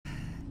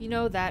You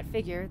know that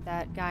figure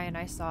that Guy and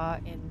I saw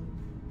in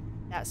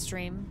that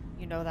stream?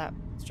 You know that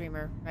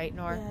streamer, right,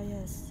 Nor?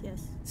 Yeah,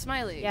 yes.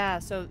 Smiley. Yeah,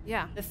 so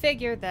Yeah. the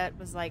figure that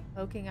was like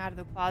poking out of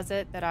the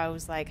closet that I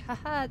was like,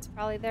 haha, it's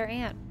probably their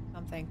aunt or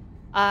something.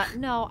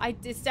 No,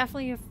 it's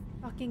definitely a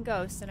fucking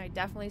ghost, and I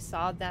definitely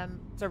saw them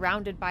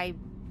surrounded by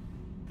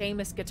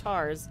famous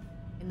guitars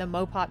in the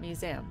Mopop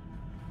Museum.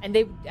 And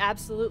they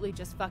absolutely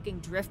just fucking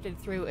drifted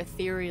through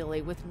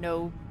ethereally with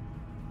no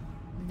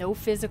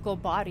physical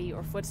body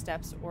or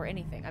footsteps or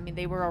anything. I mean,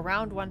 they were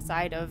around one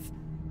side of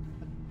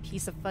a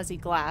piece of fuzzy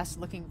glass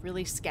looking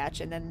really sketch,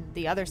 and then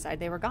the other side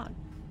they were gone.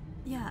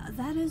 Yeah,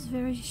 that is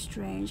very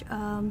strange.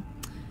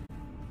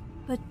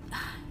 But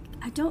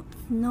I don't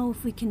know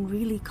if we can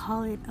really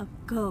call it a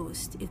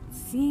ghost. It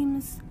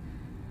seems